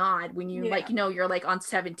little nod when you like, you know, you're like on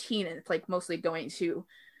 17 and it's like mostly going to,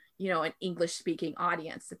 you know, an English speaking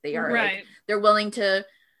audience, that they are like, they're willing to,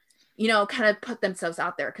 you know, kind of put themselves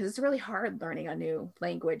out there, because it's really hard learning a new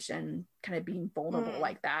language and kind of being vulnerable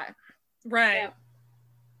like that. Right.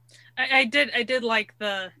 Yeah. I did like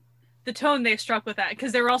the tone they struck with that,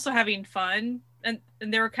 because they were also having fun and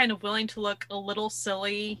they were kind of willing to look a little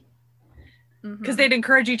silly, because they'd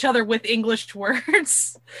encourage each other with English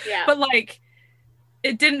words. Yeah. But like,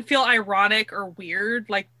 it didn't feel ironic or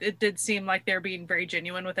weird. Like, it did seem like they're being very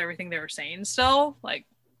genuine with everything they were saying still. Like,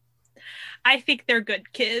 I think they're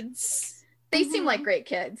good kids. They seem like great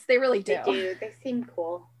kids. They really do. They do. They seem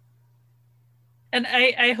cool. And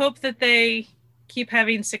I hope that they keep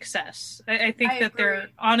having success. I think that they're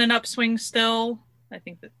on an upswing still.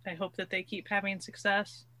 I hope that they keep having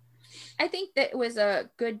success. I think that it was a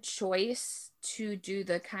good choice to do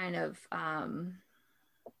the kind of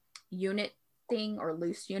unit thing or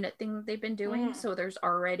loose unit thing that they've been doing. So there's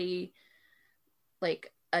already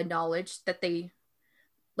like a knowledge that they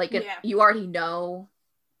like, you already know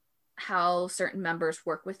how certain members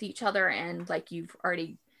work with each other, and like you've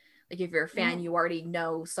already, like if you're a fan, you already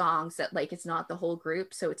know songs that like it's not the whole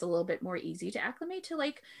group, so it's a little bit more easy to acclimate to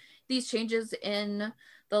like these changes in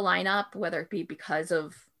the lineup, whether it be because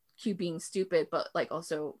of Q being stupid, but like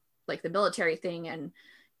also like the military thing, and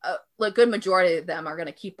like good majority of them are going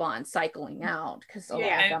to keep on cycling out because a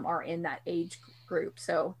lot of them are in that age group.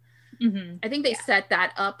 So I think they set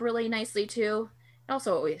that up really nicely too. It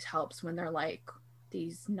also always helps when they're like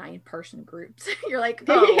these 9-person groups. You're like,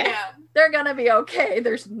 oh, they're gonna be okay.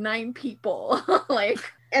 There's 9 people. Like,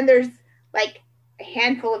 and there's like a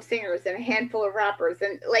handful of singers and a handful of rappers,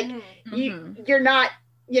 and like you're not,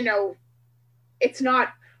 you know, it's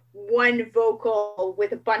not one vocal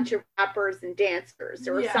with a bunch of rappers and dancers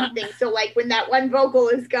or something. So like when that one vocal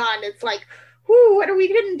is gone, it's like, whoo, what are we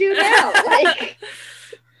gonna do now? Like,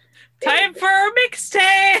 time for a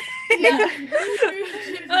mixtape.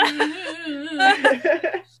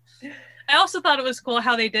 I also thought it was cool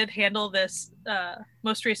how they did handle this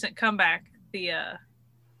most recent comeback, the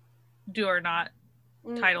Do or Not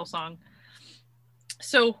title song.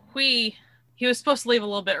 So he was supposed to leave a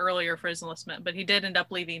little bit earlier for his enlistment, but he did end up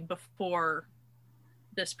leaving before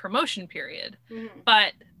this promotion period.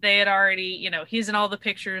 But they had already, you know, he's in all the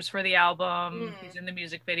pictures for the album, he's in the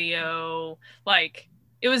music video. Like,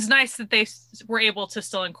 it was nice that they were able to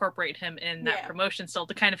still incorporate him in that promotion still,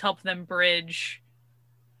 to kind of help them bridge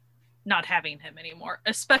not having him anymore,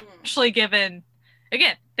 especially given,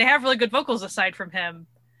 again, they have really good vocals aside from him.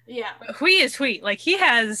 Hui is Hui. Like, he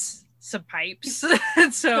has some pipes.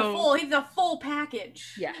 So he's a full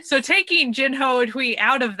package. So taking Jinho and Hui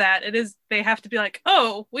out of that, they have to be like,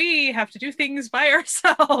 oh, we have to do things by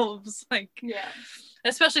ourselves. Like,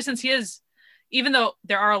 especially since he is, even though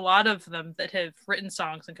there are a lot of them that have written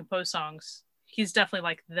songs and composed songs, he's definitely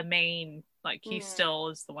like the main, like he still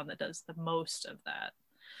is the one that does the most of that.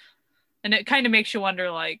 And it kind of makes you wonder,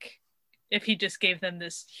 like, if he just gave them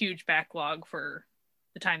this huge backlog for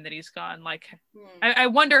the time that he's gone. Like, I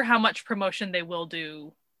wonder how much promotion they will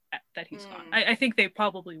do that he's gone. I think they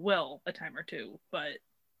probably will a time or two, but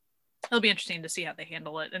it'll be interesting to see how they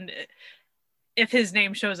handle it. And if his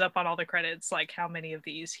name shows up on all the credits, like how many of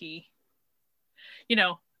these he, you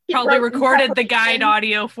know, probably recorded the guide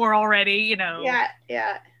audio for already, you know.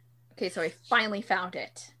 Okay, so I finally found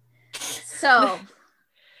it. So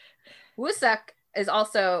Wooseok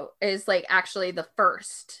is like actually the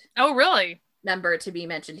first. Oh, really? Member to be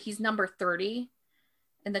mentioned. He's number 30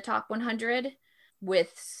 in the top 100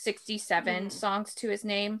 with 67 songs to his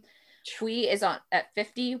name. Hui is at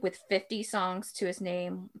 50 with 50 songs to his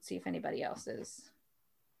name. Let's see if anybody else is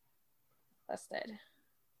listed.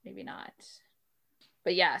 Maybe not.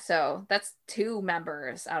 But yeah, so that's 2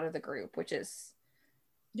 members out of the group, which is...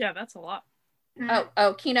 Yeah, that's a lot.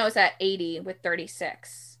 Oh, Kino's at 80 with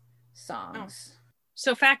 36 songs.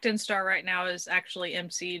 So Fact and Star right now is actually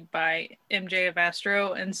emceed by MJ of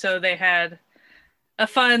Astro, and so they had a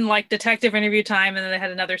fun like detective interview time, and then they had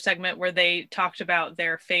another segment where they talked about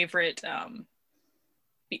their favorite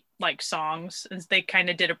like songs, and they kind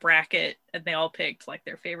of did a bracket, and they all picked like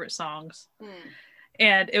their favorite songs.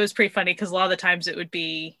 And it was pretty funny because a lot of the times it would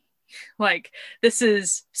be like, this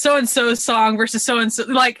is so-and-so's song versus so-and-so.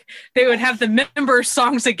 Like, they would have the members'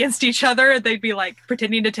 songs against each other. They'd be like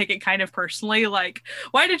pretending to take it kind of personally. Like,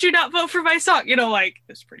 why did you not vote for my song? You know, like, it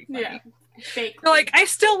was pretty funny. Yeah. Fake. They're like, I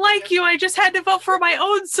still like you. I just had to vote for my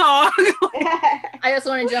own song. I just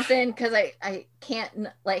want to jump in because I can't,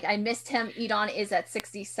 like, I missed him. Edon is at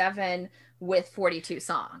 67 with 42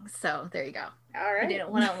 songs. So there you go. All right. I didn't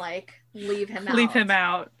want to like leave him out. Leave him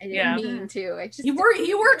out. I didn't mean to. I just he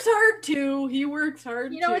works hard too. He works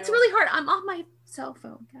hard. You know, it's really hard. I'm on my cell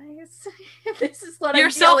phone, guys. This is what your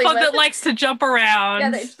I'm cell phone with. that likes to jump around.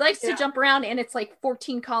 Yeah, that likes to jump around, and it's like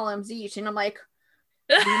 14 columns each, and I'm like,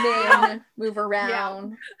 zoom in, move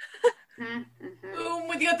around. Boom!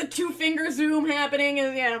 You got the 2-finger zoom happening,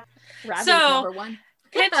 and Rabbit's so number one.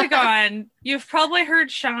 Pentagon, you've probably heard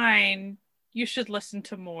 "Shine." You should listen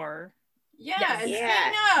to more. Yeah,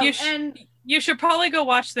 you should probably go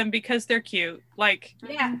watch them because they're cute. Like,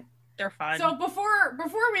 they're fun. So before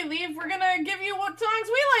we leave, we're gonna give you what songs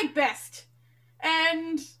we like best,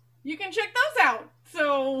 and you can check those out.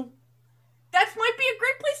 So that might be a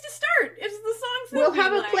great place to start. Is the songs that we'll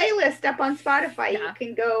have a playlist up on Spotify. You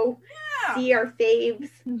can go see our faves.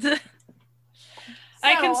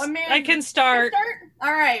 I can start.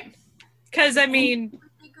 All right. Because I mean,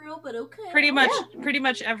 girl, but okay. Pretty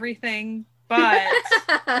much everything. But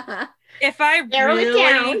if I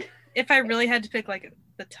really had to pick like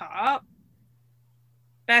the top,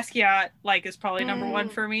 Basquiat is probably number one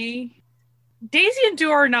for me. Daisy and Do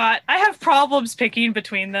or Not, I have problems picking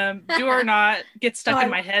between them. Do or Not gets stuck in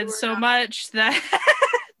my head so much that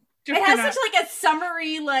it has such like a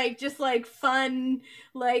summery, just fun,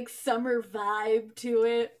 summer vibe to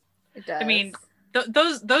it. It does. I mean,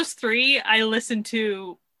 those three I listen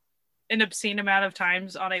to an obscene amount of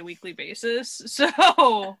times on a weekly basis.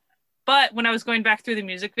 So, but when I was going back through the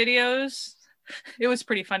music videos, it was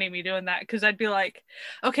pretty funny me doing that because I'd be like,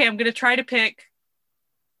 okay, I'm gonna try to pick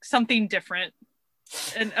something different,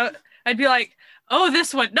 and I'd be like, oh,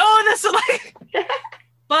 this one, like.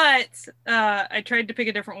 But I tried to pick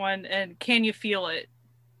a different one, and Can You Feel It?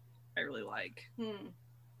 I really like.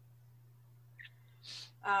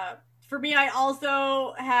 For me, I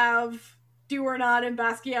also have Do or Not and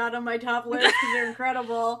Basquiat on my top list because they're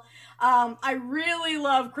incredible. I really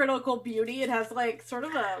love Critical Beauty. It has sort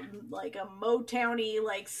of a Motowny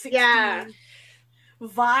 60s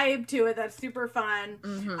vibe to it that's super fun.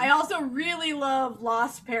 Mm-hmm. I also really love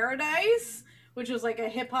Lost Paradise, which was a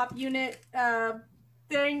hip hop unit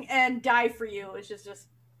thing, and Die For You is just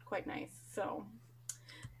quite nice. So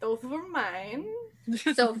those were mine.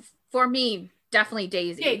 So for me, definitely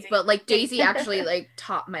Daisy. But Daisy actually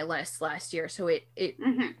topped my list last year, so it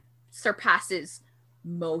surpasses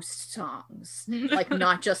most songs,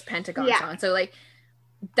 not just Pentagon songs. So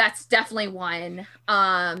that's definitely one.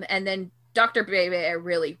 And then Dr. Baby I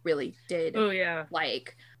really did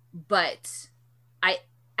like, but I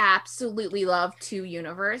absolutely love To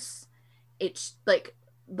Universe. It's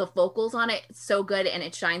the vocals on it so good, and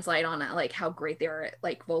it shines light on how great they are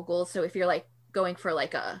at vocals. So if you're going for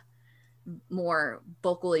a more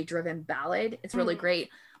vocally driven ballad, it's really great.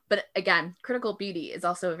 But again, Critical Beauty is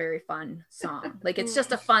also a very fun song. It's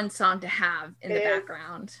just a fun song to have in the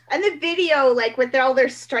background. And the video, with all their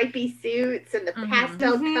stripy suits and the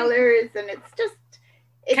pastel colors, and it's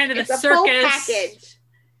kind of the circus. Full package.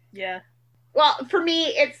 Yeah. Well, for me,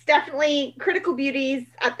 it's definitely Critical Beauty's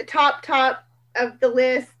at the top of the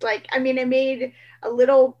list. I made a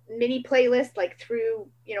little mini playlist through,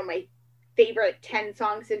 my favorite 10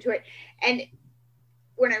 songs into it. And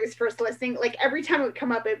when I was first listening, every time it would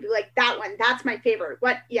come up, it'd be that one, that's my favorite.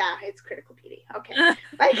 What? Yeah, it's Critical Beauty. Okay.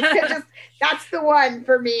 That's the one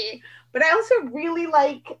for me. But I also really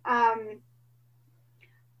like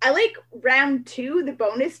Round 2, the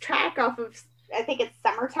bonus track off of, I think it's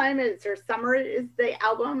Summertime, or Summer is the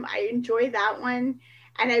album. I enjoy that one.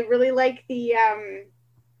 And I really like the,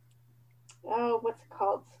 what's it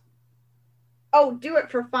called? Oh, Do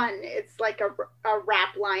It For Fun. It's a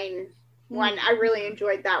rap line one. I really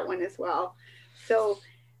enjoyed that one as well. So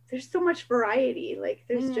there's so much variety.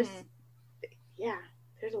 There's just,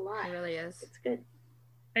 there's a lot. It really is. It's good.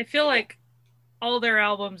 I feel like all their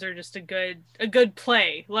albums are just a good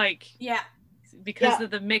play. Because of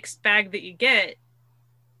the mixed bag that you get,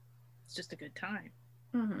 it's just a good time.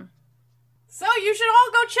 Mm-hmm. So you should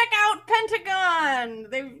all go check out Pentagon.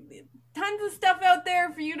 They've tons of stuff out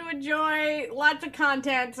there for you to enjoy, lots of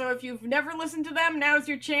content. So if you've never listened to them, now's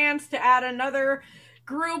your chance to add another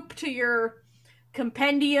group to your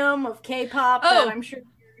compendium of K-pop that I'm sure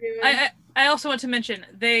you're doing. I also want to mention,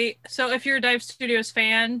 so if you're a Dive Studios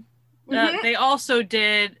fan, They also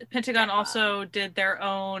did, Pentagon also did their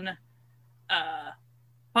own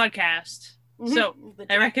podcast. So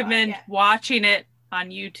I recommend watching it on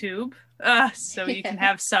YouTube. So you can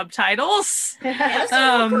have subtitles. Unless you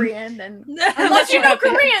know Korean, then unless you know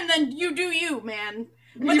Korean, then you do you, man.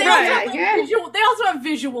 But they also have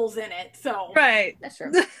visuals in it, so right. That's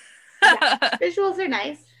true. Visuals are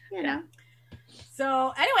nice, you know.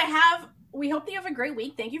 So anyway, we hope that you have a great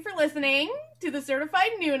week. Thank you for listening to the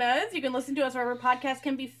Certified Nunas. You can listen to us wherever podcasts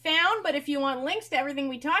can be found, but if you want links to everything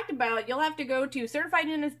we talked about, you'll have to go to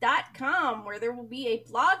certifiednunas.com, where there will be a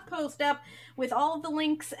blog post up with all of the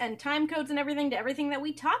links and time codes and everything to everything that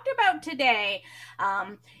we talked about today.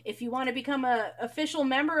 If you want to become an official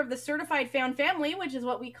member of the Certified Found Family, which is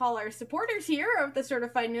what we call our supporters here of the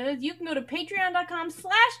Certified Nunas, you can go to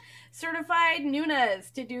patreon.com/Certified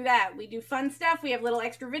Nunas to do that. We do fun stuff. We have little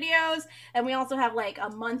extra videos, and we also have like a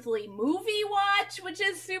monthly movie watch, which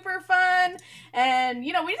is super fun. And,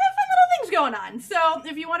 you know, we just have fun little things going on. So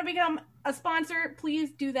if you want to become a sponsor,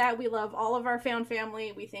 please do that. We love all of our Found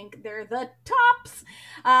Family. We think they're the tops.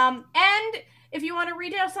 And if you want to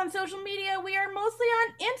reach us on social media, we are mostly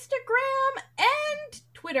on Instagram and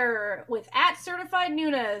Twitter with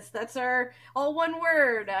 @CertifiedNunas. That's our all one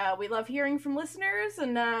word. We love hearing from listeners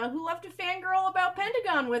and who love to fangirl about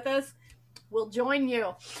Pentagon with us. We'll join you.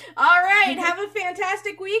 All right. Have a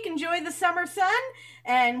fantastic week. Enjoy the summer sun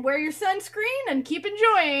and wear your sunscreen and keep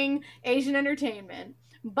enjoying Asian entertainment.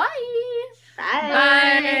 Bye. Bye.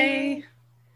 Bye.